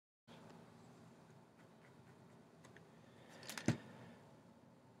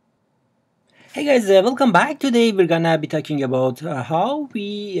Hey guys, welcome back. Today we're gonna be talking about how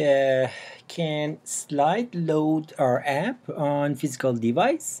we can slide load our app on physical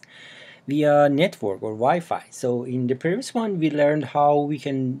device via network or Wi-Fi. So in the previous one, we learned how we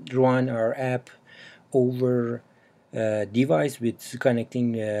can run our app over device with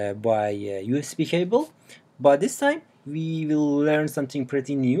connecting by USB cable. But this time we will learn something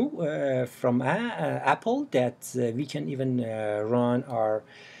pretty new from Apple that we can even run our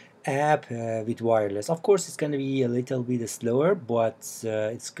app with wireless. Of course, it's going to be a little bit slower, but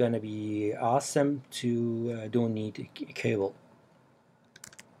it's going to be awesome to don't need a cable.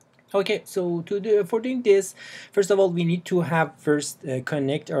 Okay, so for doing this, first of all, we need to have first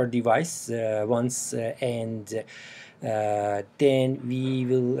connect our device once, and then we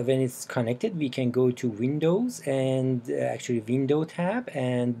will, when it's connected, we can go to Windows and actually Window tab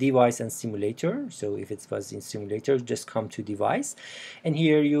and Device and Simulator. So if it was in Simulator, just come to Device, and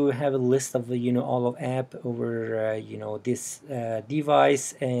here you have a list of all of app over this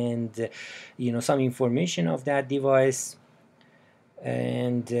device, and some information of that device.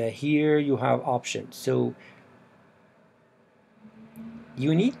 And here you have options, so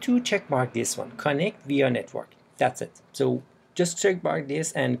you need to check mark this one, connect via network. That's it. So just check mark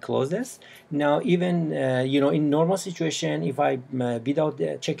this and close this. Now even in normal situation, if I without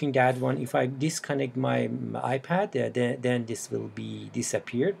checking that one, if I disconnect my iPad, then this will be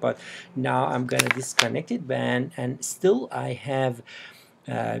disappeared. But now I'm gonna disconnect it, and still I have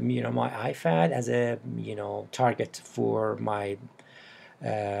my iPad as a target for my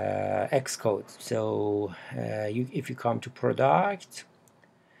Xcode. So if you come to product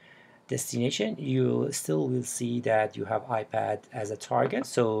destination, you still will see that you have iPad as a target.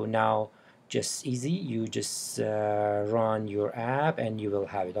 So now just easy, you just run your app and you will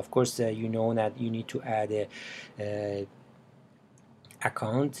have it. Of course, you know that you need to add a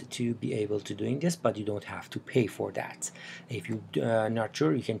account to be able to doing this, but you don't have to pay for that. If you not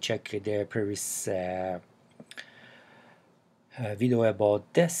sure, you can check the previous video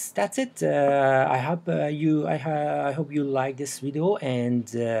about this. That's it. I hope I hope you like this video and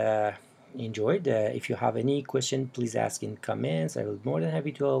enjoyed. If you have any question, please ask in comments. I will be more than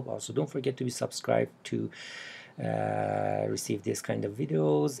happy to help. Also, don't forget to be subscribed to receive this kind of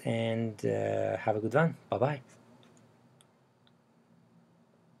videos, and have a good one. Bye bye.